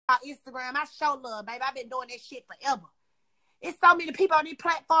Instagram. I show love, baby. I've been doing that shit forever. It's so many people on this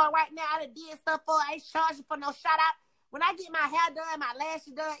platform right now I done did stuff for. I ain't charging for no shout out. When I get my hair done, my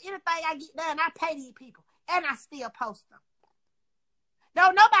lashes done, anything I get done, I pay these people. And I still post them.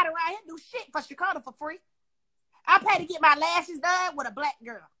 Don't nobody around here do shit for Shekinah for free. I pay to get my lashes done with a black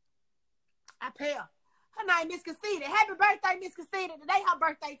girl. I pay her. Her name Miss Conceited. Happy birthday, Miss Conceited. Today her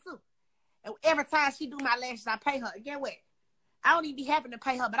birthday too. And every time she do my lashes, I pay her. And get what? I don't even be having to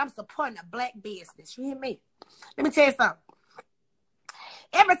pay her, but I'm supporting a black business. You hear me? Let me tell you something.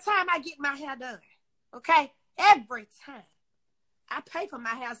 Every time I get my hair done, okay? Every time I pay for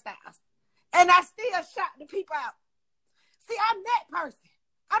my hairstyles. And I still shout the people out. See, I'm that person.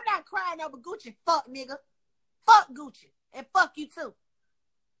 I'm not crying over Gucci. Fuck, nigga. Fuck Gucci. And fuck you, too.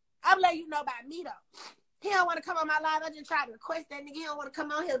 I'm letting you know about me, though. He don't want to come on my live. I just tried to request that nigga. He don't want to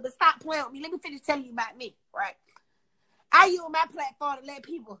come on here, but stop playing with me. Let me finish telling you about me, right? I use my platform to let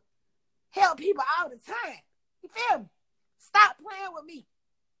people help people all the time. You feel me? Stop playing with me.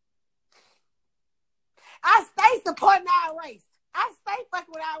 I stay supporting our race. I stay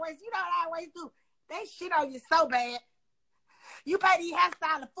fucking with our race. You know what our race do? They shit on you so bad. You pay these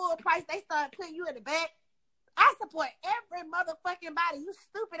hairstyles the full price. They start putting you in the back. I support every motherfucking body. You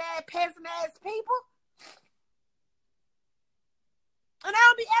stupid ass, peasant ass people. And I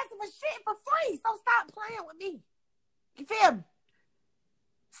don't be asking for shit for free. So stop playing with me. You feel me?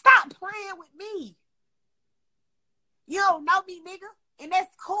 Stop playing with me. You don't know me, nigga. And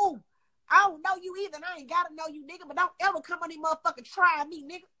that's cool. I don't know you either. And I ain't gotta know you, nigga. But don't ever come on these motherfucking try me,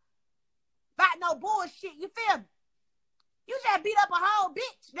 nigga. About no bullshit. You feel me? You just beat up a whole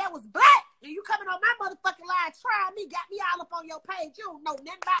bitch that was black. And you coming on my motherfucking line, try me, got me all up on your page. You don't know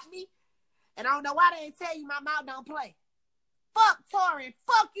nothing about me. And I don't know why they ain't tell you my mouth don't play. Fuck Tory.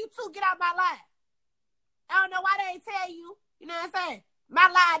 Fuck you too. Get out my line. I don't know why they ain't tell you. You know what I'm saying? My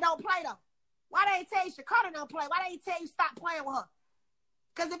line don't play though. Why they ain't tell you Shekinah don't play? Why they ain't tell you stop playing with her?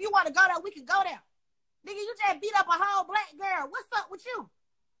 Because if you want to go there, we can go there. Nigga, you just beat up a whole black girl. What's up with you?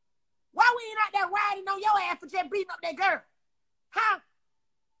 Why we ain't out there riding on your ass for just beating up that girl? Huh?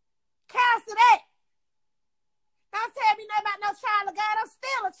 Cancel that. Don't tell me nothing about no child of God. I'm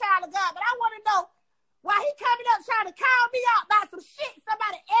still a child of God. But I want to know why he coming up trying to call me out about some shit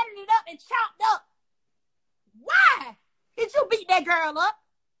somebody edited up and chopped up. Why did you beat that girl up?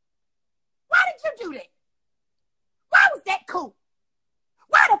 Why did you do that? Why was that cool?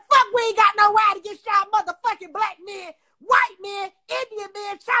 Why the fuck we ain't got no right against y'all motherfucking black men, white men, Indian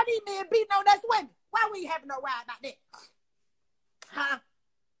men, Chinese men beating on us women? Why we ain't having no right about that? Huh?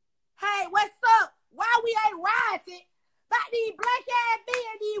 Hey, what's up? Why we ain't rioting about these black ass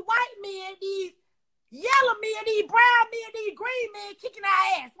men, these white men, these yellow men, these brown men, these green men kicking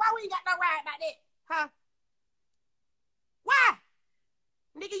our ass? Why we ain't got no right about that? Huh? Why?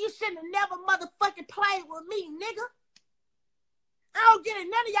 Nigga, you shouldn't have never motherfucking played with me, nigga. I don't get in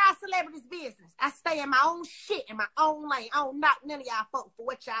none of y'all celebrities' business. I stay in my own shit, in my own lane. I don't knock none of y'all folk for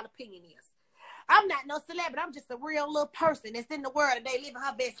what y'all opinion is. I'm not no celebrity. I'm just a real little person that's in the world and they living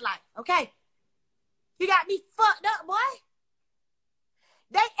her best life, okay? You got me fucked up, boy.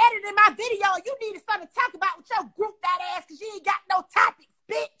 They edited my video. You need something to talk about with your group that ass because you ain't got no topics,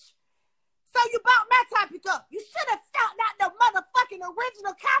 bitch. So you brought my topic up. You should have found out the motherfucking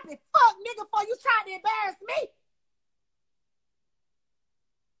original copy. Fuck, nigga, before you trying to embarrass me.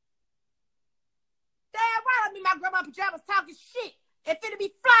 Damn right, I'm in my grandma pajamas talking shit. It finna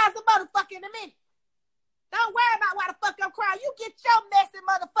be flies a motherfucker in a minute. Don't worry about why the fuck I'm crying. You get your messy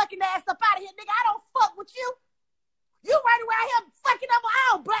motherfucking ass up out of here, nigga. I don't fuck with you. You running around here fucking up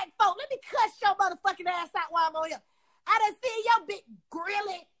all black folk. Let me cuss your motherfucking ass out while I'm on here. I done seen your big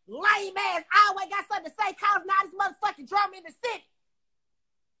grilly, lame ass always got something to say causing all this motherfucking drama in the city.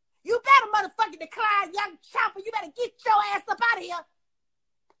 You better motherfucking decline, young chopper. You better get your ass up out of here.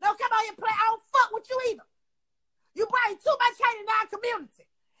 Don't come out here and play. I don't fuck with you either. You bring too much hate in our community.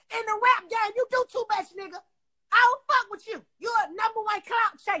 In the rap game, you do too much, nigga. I don't fuck with you. You're a #1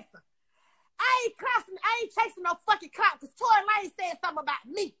 clout chaser. I ain't chasing no fucking clout because Tory Lanez said something about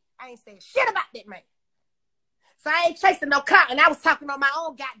me. I ain't saying shit about that man. So I ain't chasing no clout, and I was talking on my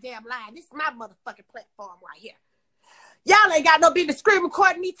own goddamn line. This is my motherfucking platform right here. Y'all ain't got no business screen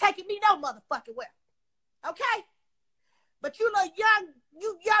recording me, taking me no motherfucking well. Okay? But you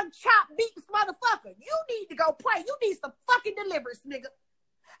young chop beats motherfucker. You need to go play. You need some fucking deliverance, nigga.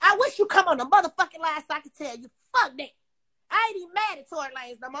 I wish you come on the motherfucking line so I can tell you, fuck that. I ain't even mad at Tory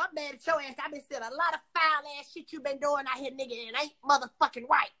Lanez no more. I'm mad at your ass. I've been seeing a lot of foul ass shit you been doing out here, nigga, and it ain't motherfucking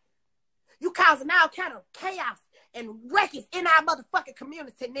right. You causing all kind of chaos and wreckage in our motherfucking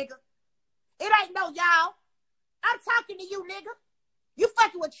community, nigga. It ain't no y'all. I'm talking to you, nigga. You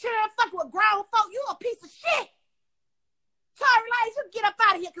fucking with children, fucking with grown folk. You a piece of shit. Tory Lanez, you get up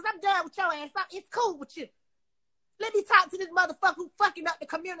out of here because I'm done with your ass. It's cool with you. Let me talk to this motherfucker who fucking up the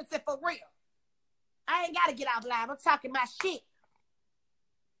community for real. I ain't got to get off live. I'm talking my shit.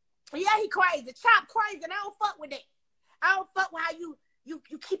 Yeah, he crazy. Chop crazy, and I don't fuck with it. I don't fuck with how you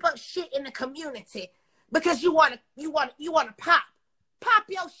keep up shit in the community because you wanna pop. Pop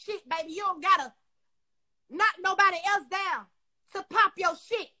your shit, baby. You don't gotta knock nobody else down to pop your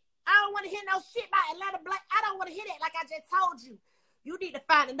shit. I don't want to hear no shit about Atlanta Black. I don't want to hear that. Like I just told you, you need to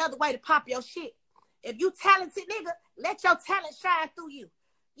find another way to pop your shit. If you talented nigga, let your talent shine through you.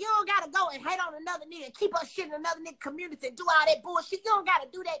 You don't gotta go and hate on another nigga and keep up shit in another nigga community and do all that bullshit. You don't gotta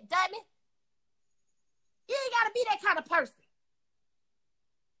do that, dummy. You ain't gotta be that kind of person.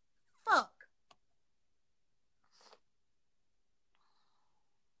 Fuck.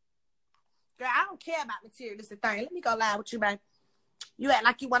 Girl, I don't care about materialistic thing. Let me go live with you, baby. You act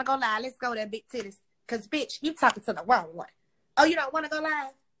like you want to go live. Let's go there, big titties. Because, bitch, you talking to the wrong one. Oh, you don't want to go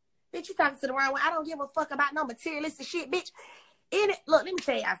live? Bitch, you talking to the wrong one. I don't give a fuck about no materialistic shit, bitch. Look, let me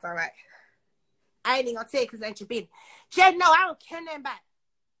tell y'all something, right? I ain't even going to tell you because it ain't your business. Just know I don't care nothing about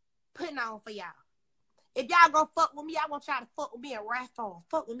putting on for y'all. If y'all gonna fuck with me, I want y'all to fuck with me and wrath on.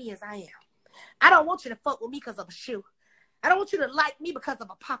 Fuck with me as I am. I don't want you to fuck with me because of a shoe. I don't want you to like me because of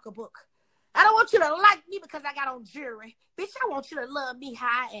a pocketbook. I don't want you to like me because I got on jewelry. Bitch, I want you to love me how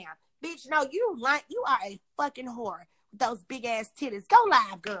I am. Bitch, no, you are a fucking whore with those big ass titties. Go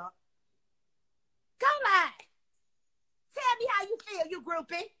live, girl. Go live. Tell me how you feel, you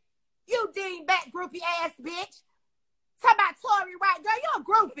groupie. You dingbat groupie ass bitch. Talk about Tory, right, girl? You a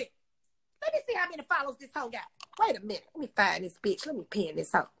groupie. Let me see how many followers this hoe got. Wait a minute. Let me find this bitch. Let me pin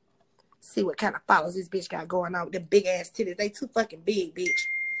this hoe. See what kind of followers this bitch got going on with them big ass titties. They too fucking big, bitch.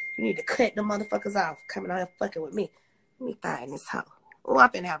 You need to cut them motherfuckers off coming out here fucking with me. Let me find this hoe. Oh, I'm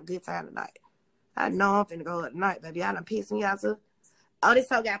finna have a good time tonight. I know I'm finna go tonight, baby. Y'all done pissed me off too. Oh, this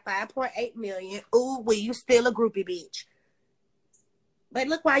hoe got 5.8 million. Ooh, well, you still a groupie, bitch. But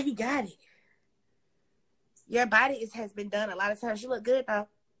look why you got it. Your body has been done a lot of times. You look good, though.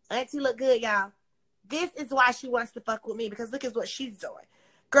 Auntie look good, y'all. This is why she wants to fuck with me, because look at what she's doing.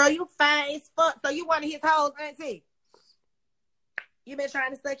 Girl, you fine as fuck, so you one of his hoes, Auntie. You been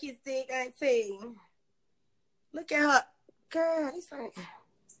trying to suck his dick, Auntie. Look at her. Girl, this ain't...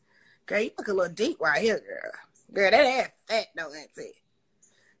 Girl, you look a little deep right here, girl. Girl, that ass fat, though, Auntie.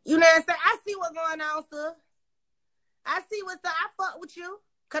 You know what I'm saying? I see what's going on, sir. I see what's up. I fuck with you,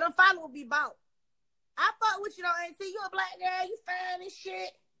 because them followers will be bought. I fuck with you, though, Auntie. You a black girl. You fine as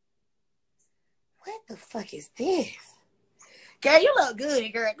shit. What the fuck is this? Girl, you look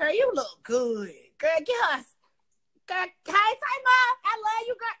good, girl. Girl, you look good. Girl, get her. Girl, hey, Mom. I love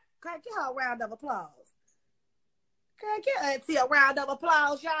you, girl. Girl, get her a round of applause. Girl, get Auntie a round of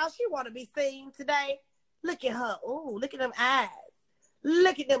applause, y'all. She want to be seen today. Look at her. Ooh, look at them eyes.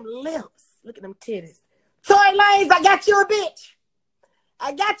 Look at them lips. Look at them titties. Tory Lanez, I got you a bitch.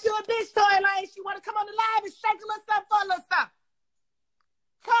 I got you a bitch, Tory Lanez. You want to come on the live and shake a little something for a little something?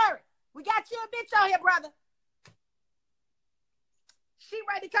 Tory, we got you a bitch out here, brother. She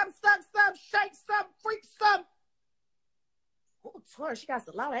ready to come suck some, shake some, freak some. Oh, Tory, she got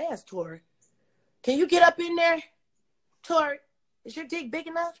a lot of ass, Tory. Can you get up in there? Tory, is your dick big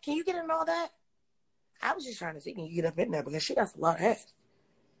enough? Can you get in all that? I was just trying to see, can you get up in there? Because she got a lot of ass.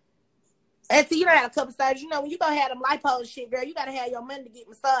 Auntie, you done had a couple massages. You know, when you gonna have them lipo and shit, girl, you gotta have your money to get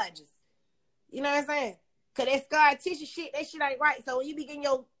massages. You know what I'm saying? Because that scar tissue shit, that shit ain't right. So when you be getting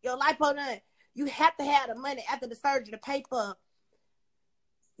your lipo done, you have to have the money after the surgery to pay for.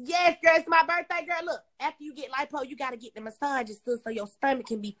 Yes, girl, it's my birthday, girl. Look, after you get lipo, you gotta get the massages too, so your stomach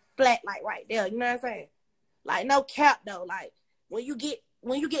can be flat, like right there. You know what I'm saying? Like no cap though. Like when you get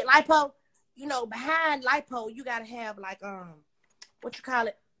lipo, you know, behind lipo, you gotta have like what you call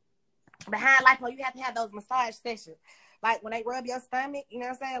it? Behind lipo, you have to have those massage sessions. Like when they rub your stomach, you know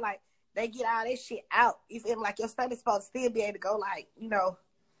what I'm saying? Like they get all this shit out. You feel me? Like your stomach's supposed to still be able to go, like, you know,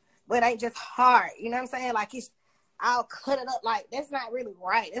 but it ain't just hard. You know what I'm saying? Like it's all cut it up. Like that's not really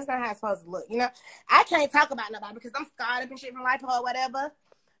right. That's not how it's supposed to look. You know, I can't talk about nobody because I'm scarred up and shit from lipo or whatever.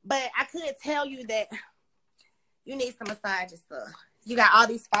 But I could tell you that you need some massages. So you got all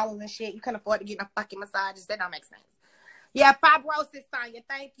these followers and shit. You can't afford to get no fucking massages. That don't make sense. Yeah, fibrosis, Sonya.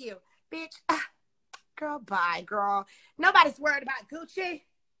 Thank you. Bitch, girl, bye, girl. Nobody's worried about Gucci.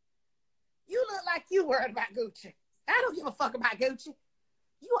 You look like you worried about Gucci. I don't give a fuck about Gucci.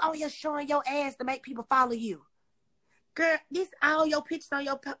 You out here showing your ass to make people follow you. Girl, this all your pictures on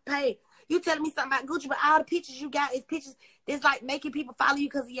your page. You telling me something about Gucci, but all the pictures you got is pictures that's like making people follow you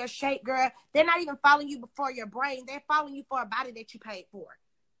because of your shape, girl. They're not even following you for your brain. They're following you for a body that you paid for.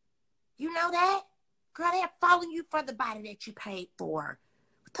 You know that? Girl, they're following you for the body that you paid for.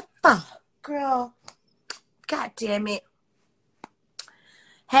 What the fuck? Girl, God damn it.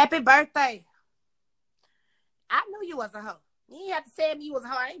 Happy birthday. I knew you was a hoe. You didn't have to tell me you was a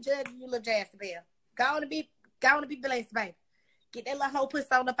hoe. I ain't judging you, little Jazzabelle. Go on to be blessed, baby. Get that little hoe pussy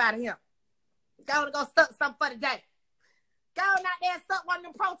on up out of here. Go on to go suck something for the day. Go on out there and suck one of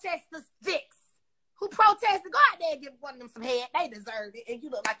them protesters' dicks. Who protested? Go out there and give one of them some head. They deserve it. And you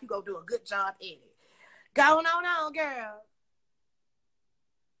look like you gonna do a good job in it. Going on, girl.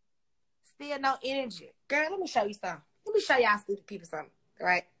 Still no energy. Girl, let me show you something. Let me show y'all stupid people something,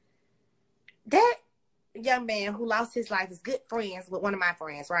 right? That young man who lost his life is good friends with one of my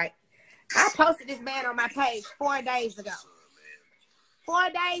friends, right? I posted this man on my page 4 days ago. 4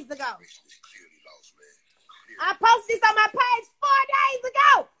 days ago. I posted this on my page 4 days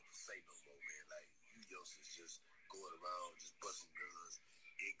ago.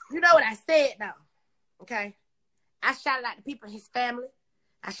 You know what I said, though, okay? I shouted out the people in his family.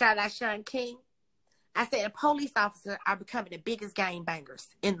 I shouted out Sean King. I said the police officers are becoming the biggest gangbangers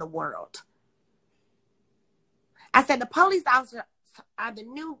in the world. I said the police officers are the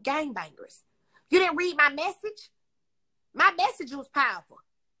new gangbangers. You didn't read my message? My message was powerful,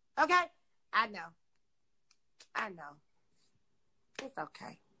 okay? I know. It's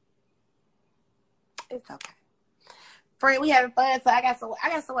okay. It's okay. Friend, we having fun, so I got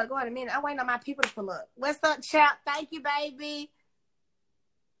somewhere to go in a minute. I'm waiting on my people to pull up. What's up, chat? Thank you, baby.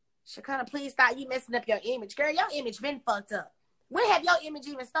 Shekinah, please stop you messing up your image. Girl, your image been fucked up. When have your image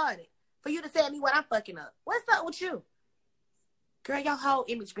even started? For you to tell me what I'm fucking up. What's up with you? Girl, your whole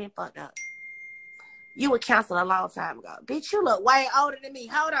image been fucked up. You were canceled a long time ago. Bitch, you look way older than me.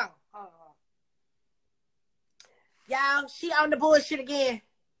 Hold on. Y'all, she on the bullshit again.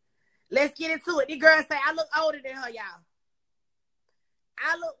 Let's get into it. The girl say, I look older than her, y'all.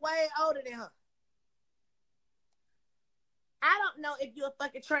 I look way older than her. I don't know if you're a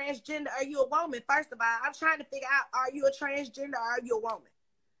fucking transgender or you a woman, first of all. I'm trying to figure out, are you a transgender or are you a woman?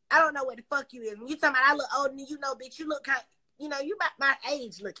 I don't know what the fuck you is. When you talking about I look older than you, know, bitch, you look kind, you know, you about my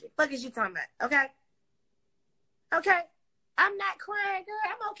age looking. Fuck is you talking about, okay? Okay? I'm not crying, girl.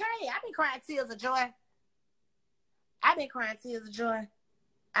 I'm okay. I've been crying tears of joy. I've been crying tears of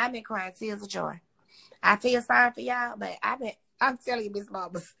joy. I feel sorry for y'all, but I'm telling you, Miss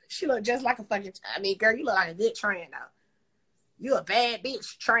Mama, she look just like a fucking, girl, you look like a good trans, though. You a bad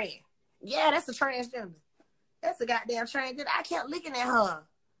bitch, trans. Yeah, that's a transgender. That's a goddamn transgender. I kept looking at her.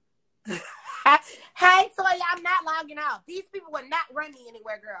 Hey, Toya, I'm not logging off. These people will not run me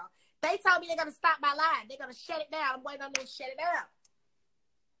anywhere, girl. They told me they're going to stop my line. They're going to shut it down. I'm waiting on them to shut it down.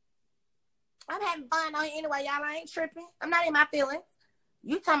 I'm having fun on here anyway, y'all. I ain't tripping. I'm not in my feelings.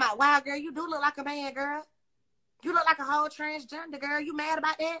 You talking about, wow, girl, you do look like a man, girl. You look like a whole transgender, girl. You mad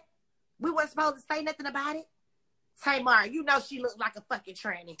about that? We weren't supposed to say nothing about it? Tamar, you know she looks like a fucking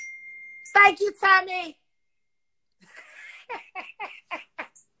tranny. Thank you, Tommy.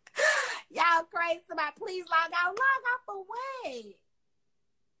 Y'all crazy about please log out. Log off away.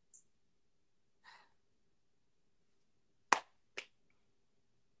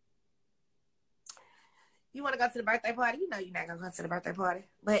 You want to go to the birthday party? You know you're not going to go to the birthday party.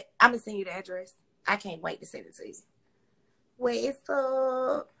 But I'm going to send you the address. I can't wait to send it to you. What's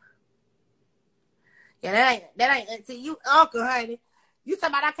up? Yeah, that ain't auntie. You uncle, honey. You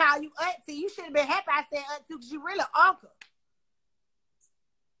talking about I call you auntie. You should have been happy I said auntie because you really uncle.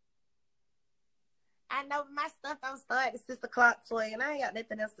 I know my stuff don't start at 6 o'clock, Toy, and I ain't got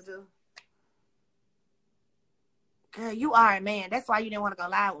nothing else to do. Girl, you are a man. That's why you didn't want to go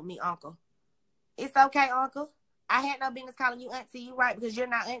live with me, uncle. It's okay, uncle. I had no business calling you auntie. You right, because you're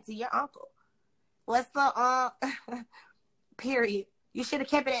not auntie. You're uncle. What's up, period. You should have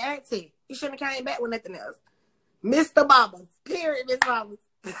kept it at auntie. You shouldn't have came back with nothing else. Mr. Mamas. Period, Miss Mamas.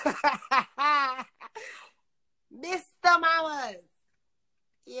 Mr. Mamas.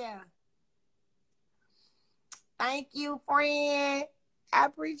 Yeah. Thank you, friend. I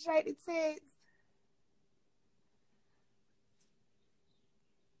appreciate the text.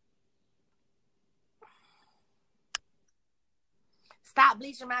 Stop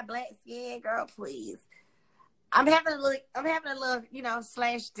bleaching my black skin, girl, please. I'm having a little, you know,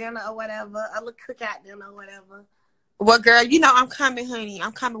 slash dinner or whatever, a little cookout dinner or whatever. Well, girl, you know I'm coming, honey.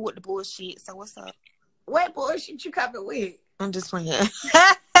 I'm coming with the bullshit. So what's up? What bullshit you coming with? I'm just playing.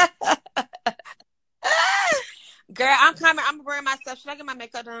 Girl, I'm coming. I'm gonna bring myself. Should I get my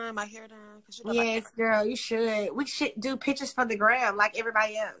makeup done, my hair done? Cause you look Yes, girl, you should. We should do pictures for the gram like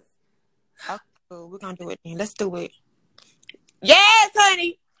everybody else. okay, cool. We're gonna do it then. Let's do it. Yes,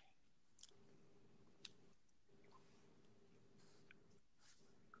 honey.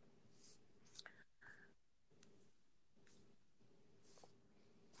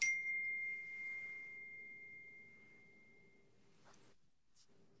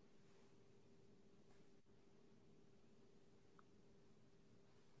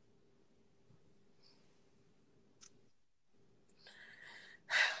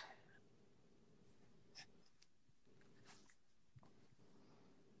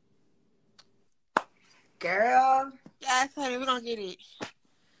 Girl, Yes, honey. We're gonna get it.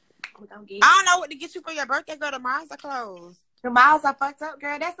 we gonna get I it. don't know what to get you for your birthday, girl. The malls are closed. The miles are fucked up,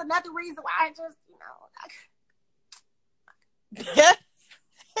 girl. That's another reason why I just,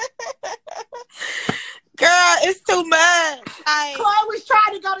 Girl, it's too much. Like, Chloe was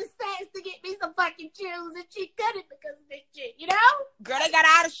trying to go to Saks to get me some fucking shoes, and she couldn't because of this shit, you know? girl, they got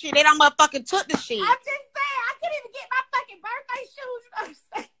out of shit. They don't motherfucking took the shit. I'm just saying, I couldn't even get my fucking birthday shoes, you know what I'm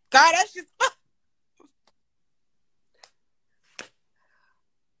saying? Girl, that's just.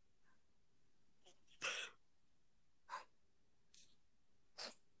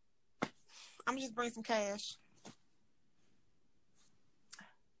 I'm just bring some cash.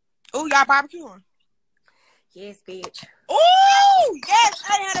 Oh, y'all barbecuing? Yes, bitch. Oh, yes.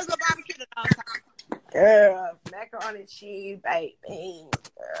 I had a good barbecue the last time. Girl, macaroni and cheese, baked beans,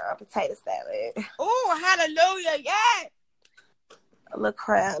 girl, potato salad, Oh, hallelujah. Yes. a little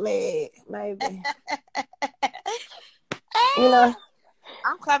crab leg, maybe. You know,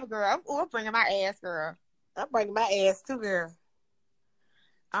 I'm clever, girl. I'm bringing my ass, girl. I'm bringing my ass too, girl.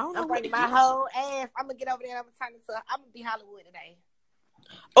 I don't know I'm what bringing to my get. whole ass. I'm gonna get over there and I'm gonna be Hollywood today.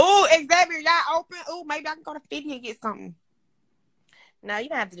 Oh, Xavier, y'all open? Oh, maybe I can go to 50 and get something. No, you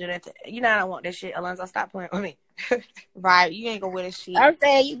don't have to do that. You know I don't want that shit, Alonzo. Stop playing with me. Right, you ain't gonna wear this shit. I'm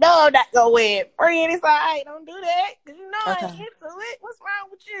saying, you know I'm not gonna win. Friend, it's all right. Don't do that. Cause you know I ain't Okay. into it. What's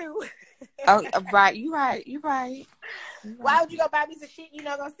wrong with you? Oh, right. You right. You right. Why would you go buy me some shit you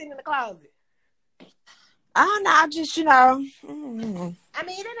know gonna sit in the closet? I don't know. I just, you know. I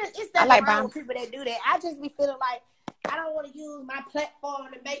mean, it's I nothing like wrong buying. with people that do that. I just be feeling like I don't want to use my platform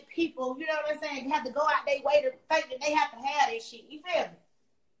to make people, you know what I'm saying, have to go out their way to think that they have to have this shit. You feel me?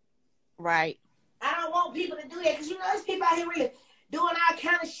 Right. I don't want people to do that because, you know, there's people out here really doing all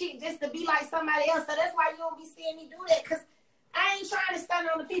kind of shit just to be like somebody else. So that's why you don't be seeing me do that because I ain't trying to stun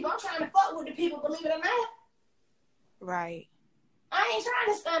on the people. I'm trying to fuck with the people, believe it or not. Right. I ain't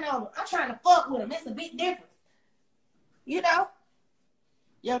trying to stun on them. I'm trying to fuck with them. It's a big difference. You know?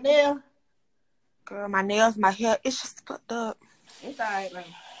 Your nail. Girl, my nails, my hair, it's just fucked up. It's all right, man.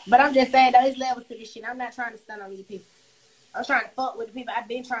 But I'm just saying, though, there's levels to this shit. I'm not trying to stun on these people. I'm trying to fuck with the people. I've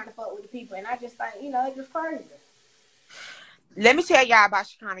been trying to fuck with the people. And I just think, you know, it's just crazy. Let me tell y'all about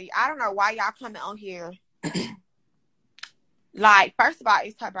Shekinah. I don't know why y'all coming on here. Like, first of all,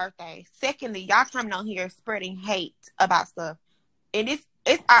 it's her birthday. Secondly, y'all coming on here spreading hate about stuff. And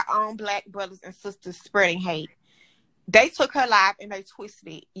it's our own black brothers and sisters spreading hate. They took her live and they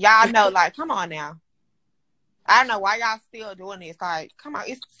twisted it. Y'all know, like, come on now. I don't know why y'all still doing this. Like, come on.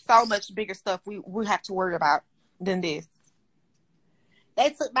 It's so much bigger stuff we have to worry about than this. They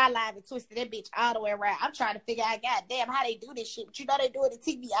took my live and twisted that bitch all the way around. I'm trying to figure out, goddamn, how they do this shit. But you know they do it on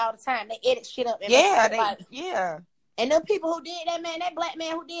TV all the time. They edit shit up. And Yeah. And them people who did that, man, that black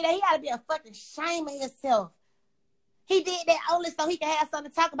man who did that, he ought to be a fucking shame of himself. He did that only so he could have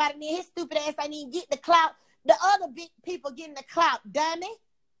something to talk about, and then his stupid ass ain't even get the clout. The other big people getting the clout, dummy.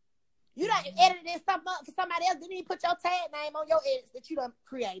 You done edited something up for somebody else. Didn't even put your tag name on your edits that you done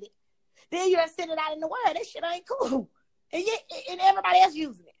created. Then you done send it out in the world. That shit ain't cool. And everybody else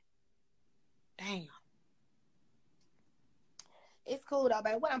using it. Damn. It's cool though,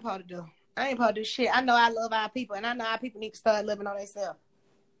 baby. What I'm supposed to do? I ain't supposed to do shit. I know I love our people, and I know our people need to start living on themselves.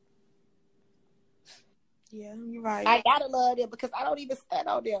 Yeah, you're right. I gotta love them because I don't even stand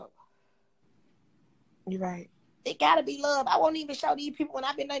on them. You're right. It gotta be love. I won't even show these people when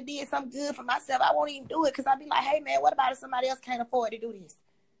I've been done did something good for myself. I won't even do it because I'll be like, hey man, what about if somebody else can't afford to do this?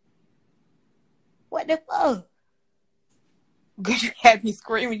 What the fuck? Girl, you had me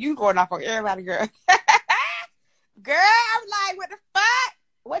screaming. You going off on everybody, girl. Girl, I'm like, what the fuck?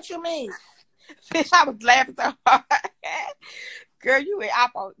 What you mean? Bitch, I was laughing so hard. Girl, you went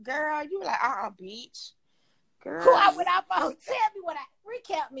off on. Girl, you were like, bitch. Girl. Who I went off on? Tell me what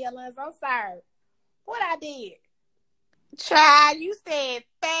recap me, Alonzo. I'm sorry. What I did? Child, you said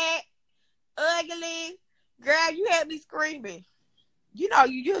fat, ugly. Girl, you had me screaming. You know,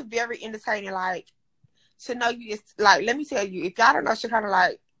 you was very entertaining. Like, to know you. It's like, let me tell you, if y'all don't know, she kind of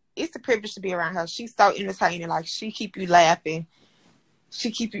like, it's a privilege to be around her. She's so entertaining. Like, she keep you laughing.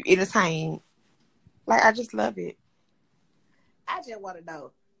 She keep you entertained. Like, I just love it. I just want to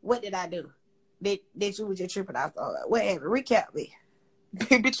know, what did I do? That you was just tripping out? Whatever. Recap me.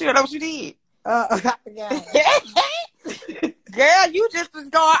 Bitch, you don't know what you did. I forgot. Girl, you just was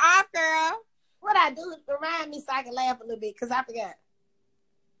going off, girl. What I do? Remind me so I can laugh a little bit, because I forgot.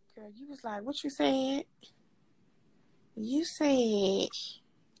 Girl, you was like, what you said? You said,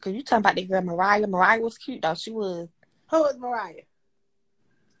 because you talking about the girl Moriah. Moriah was cute, though. She was. Who is Moriah?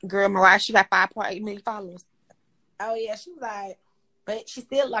 Girl, Moriah, she got 5.8 million followers. Oh, yeah, she was like, but she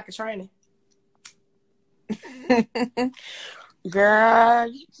still like a trainer.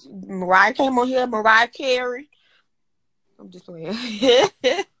 Girl, Moriah came on here. Moriah Carey. I'm just playing.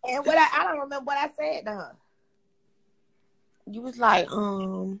 And what I don't remember what I said to her. You was like,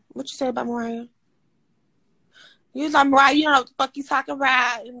 what you say about Moriah? You was like, Moriah, you don't know what the fuck you talking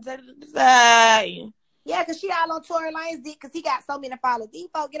about. Yeah, because she all on Tory Lanez dick because he got so many followers. These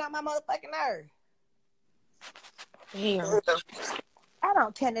folks get on my motherfucking nerve. Damn. I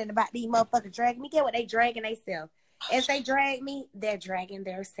don't tell nothing about these motherfuckers dragging me. Get what they dragging themselves. As they drag me, they're dragging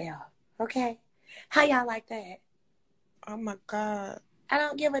themselves. Okay? How y'all like that? Oh, my God. I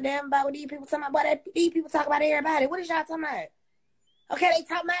don't give a damn about what these people talking about. But these people talk about everybody. What is y'all talking about? Okay, they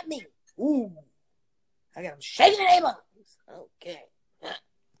talking about me. Ooh. I got them shaking their bones. Okay.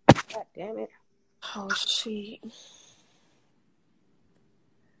 God damn it. Oh, shit.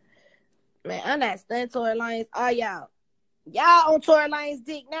 Man, I'm not studying Tory Lanez. All y'all. Y'all on Tory Lanez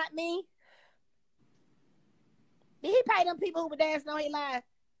dick, not me. Did he pay them people who were dancing on his live?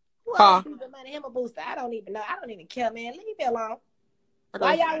 Who else people money? Him a booster? I don't even know. I don't even care, man. Leave me alone.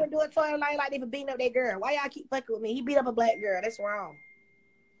 Why y'all wouldn't do a Tory Lanez like they for beating up that girl? Why y'all keep fucking with me? He beat up a black girl. That's wrong.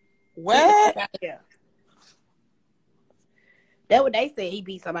 What? Yeah. That's what they said. He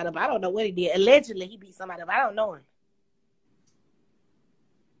beat somebody up. I don't know what he did. Allegedly, he beat somebody up. I don't know him.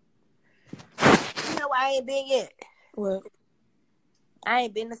 You know why I ain't been yet? What? I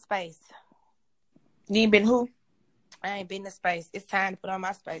ain't been to space. You ain't been who? I ain't been to space. It's time to put on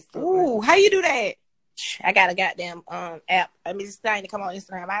my space. Ooh, how you do that? I got a goddamn app. I mean, it's starting to come on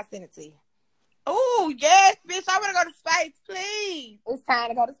Instagram. I'll send it to you. Ooh, yes, bitch. I want to go to space, please. It's time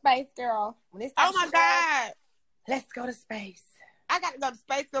to go to space, girl. When it's Oh, my God. Let's go to space. I got to go to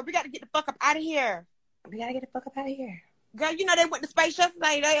space, girl. We got to get the fuck up out of here. We got to get the fuck up out of here. Girl, you know they went to space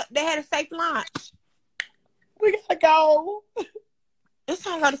yesterday. They had a safe launch. We got to go. It's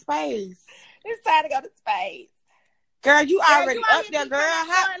time to go to space. It's time to go to space. Girl, you already up there, girl.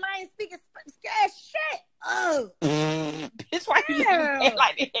 How? Speaking shit. Oh. Bitch, why you looking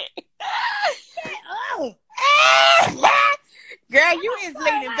like that? Oh. Girl, you is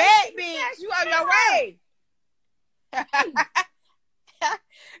leaning back, bitch. You on your way.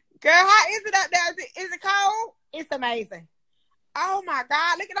 Girl, how is it up there? Is it cold? It's amazing. Oh, my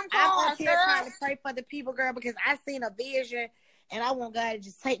God. Look at them I'm cars, up here girl. trying to pray for the people, girl, because I seen a vision, and I want God to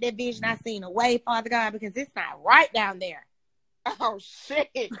just take that vision I seen away, Father God, because it's not right down there. Oh, shit.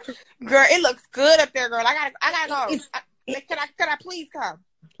 Girl, it looks good up there, girl. I gotta go. Can I please come?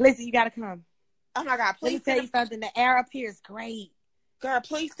 Listen, you got to come. Oh, my God. Please Let me tell you something. The air up here is great. Girl,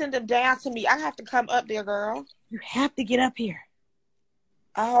 please send them down to me. I have to come up there, girl. You have to get up here.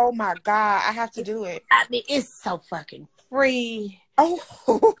 Oh, my God. I have to do it. I mean, it's so fucking free. Oh.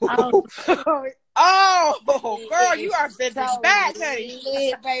 Oh, girl, you are bent so back, honey.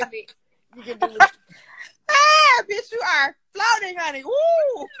 Lit, baby. You can do it. Bitch, you are floating, honey.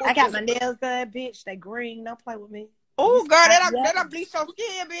 Woo. I got my nails done, bitch. They green. Don't play with me. Oh, girl, that don't bleach your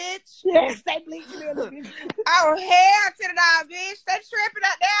skin, bitch. Yes, they bleach me a little bit. Oh, hell to the dog, bitch. They tripping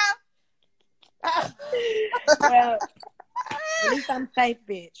up there. Well, at least I'm safe,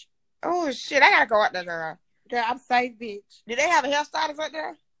 bitch. Oh, shit. I gotta go out there, girl. Girl, I'm safe, bitch. Do they have a hairstylist out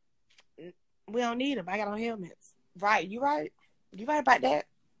there? We don't need them. I got on helmets. Right. You right. You right about that.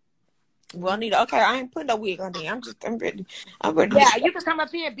 We don't need it. Okay, I ain't putting no wig on there. I'm ready. Yeah, you can come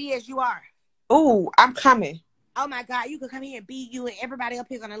up here and be as you are. Ooh, I'm coming. Oh, my God. You can come here and be you, and everybody up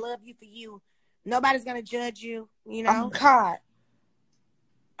here going to love you for you. Nobody's going to judge you, you know? Oh, God.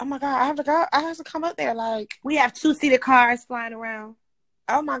 Oh, my God. I have to go. I have to come up there. Like, we have 2-seater cars flying around.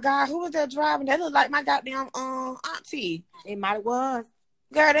 Oh, my God. Who was that driving? That looked like my goddamn auntie. It might have was.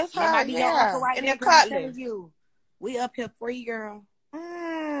 Girl, that's her. Might be your uncle right and there, they're cutlass. We up here free, girl.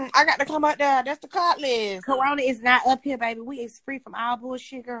 I got to come up there. That's the cutlass. Corona is not up here, baby. We is free from all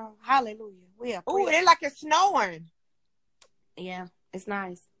bullshit, girl. Hallelujah. We are free. Ooh, it's like it's snowing. Yeah, it's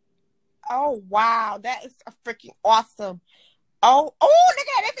nice. Oh, wow. That is freaking awesome. Oh, look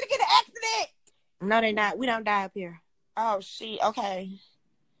at it. They're going to get an accident. No, they not. We don't die up here. Oh, shit. Okay.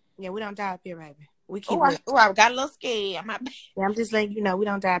 Yeah, we don't die up here, baby. We keep Oh, living. I got a little scared. Yeah, I'm just letting you know we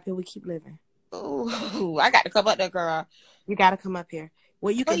don't die up here. We keep living. Ooh, I got to come up there, girl. You got to come up here.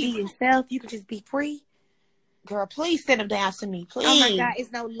 Where you can be yourself. You can just be free. Girl, please send them down to me, please. Oh, my God.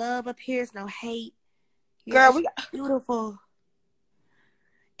 It's no love up here. It's no hate. Girl, it's beautiful.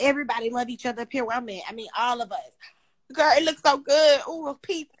 Everybody love each other up here where I'm at. I mean, all of us. Girl, it looks so good. Ooh,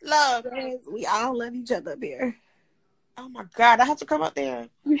 peace, love. Yes, we all love each other up here. Oh, my God. I have to come up there.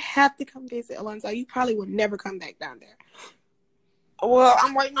 You have to come visit, Alonzo. You probably will never come back down there. Well,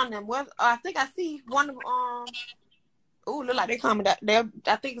 I'm waiting on them. Well, I think I see one of them. Ooh, look like they're coming.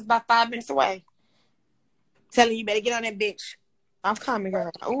 I think it's about 5 minutes away. Telling you better get on that bitch. I'm coming,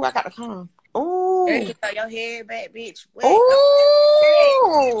 girl. Ooh, I got to come. Ooh. Your head back, bitch. Wait.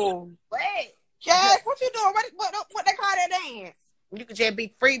 Ooh. Wait. Yes, what you doing? What they call that dance? You can just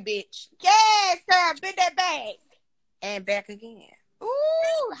be free, bitch. Yes, girl. Bend that back. And back again.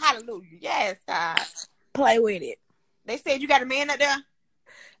 Ooh, hallelujah. Yes, God. Play with it. They said you got a man up there?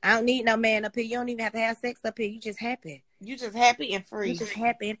 I don't need no man up here. You don't even have to have sex up here. You just happy. You just happy and free. You just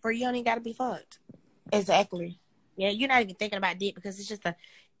happy and free. You don't even got to be fucked. Exactly. Yeah, you're not even thinking about dick because it's just the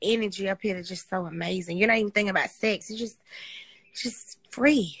energy up here that's just so amazing. You're not even thinking about sex. It's just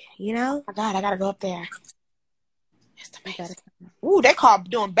free, you know? Oh, my God, I got to go up there. It's amazing. Ooh, they call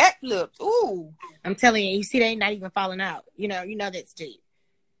doing backflips. Ooh. I'm telling you, you see they not even falling out. You know that's deep.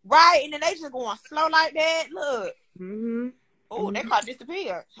 Right, and then they just going slow like that. Look. Mm-hmm. Ooh, they call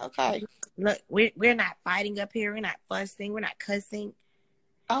disappear. Okay. Look, we're not fighting up here. We're not fussing. We're not cussing.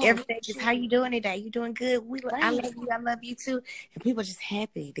 Oh, everything is how you doing today? You doing good? I love you. I love you too. And people are just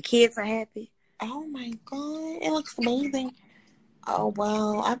happy. The kids are happy. Oh my God, it looks amazing. Oh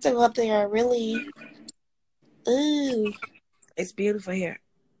wow, I have to go up there. Really? Ooh, it's beautiful here.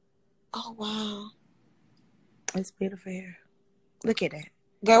 Oh wow, it's beautiful here. Look at that,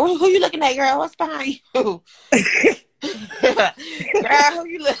 girl. Who you looking at, girl? What's behind you? Girl, who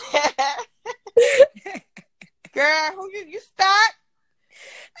you looking at? Girl, who you stop?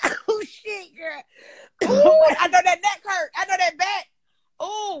 Oh shit, girl. Ooh, I know that neck hurt. I know that back.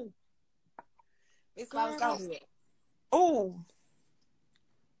 Ooh. It's why I was going with. Ooh.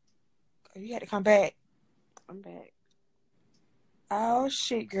 You had to come back. I'm back. Oh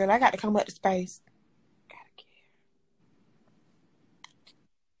shit, girl. I got to come up to space. Gotta care.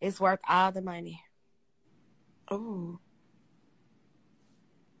 It's worth all the money. Ooh.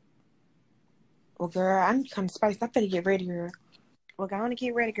 Well, girl, I need to come to space. I'm finna get ready, girl. Well, go on and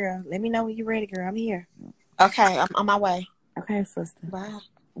get ready, girl. Let me know when you're ready, girl. I'm here. Okay, I'm on my way. Okay, sister. Bye.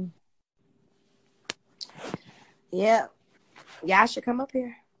 Yeah. Y'all should come up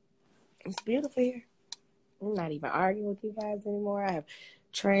here. It's beautiful here. I'm not even arguing with you guys anymore. I have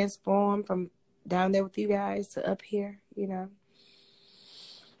transformed from down there with you guys to up here, you know.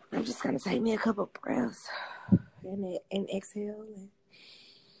 I'm just going to take me a couple breaths and exhale.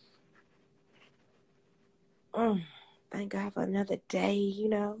 And, thank God for another day, you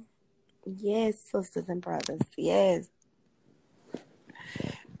know. Yes, sisters and brothers. Yes.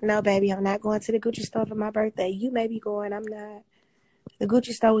 No, baby, I'm not going to the Gucci store for my birthday. You may be going. I'm not. The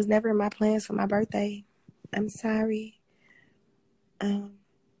Gucci store was never in my plans for my birthday. I'm sorry.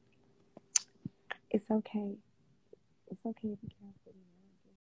 It's okay. It's okay.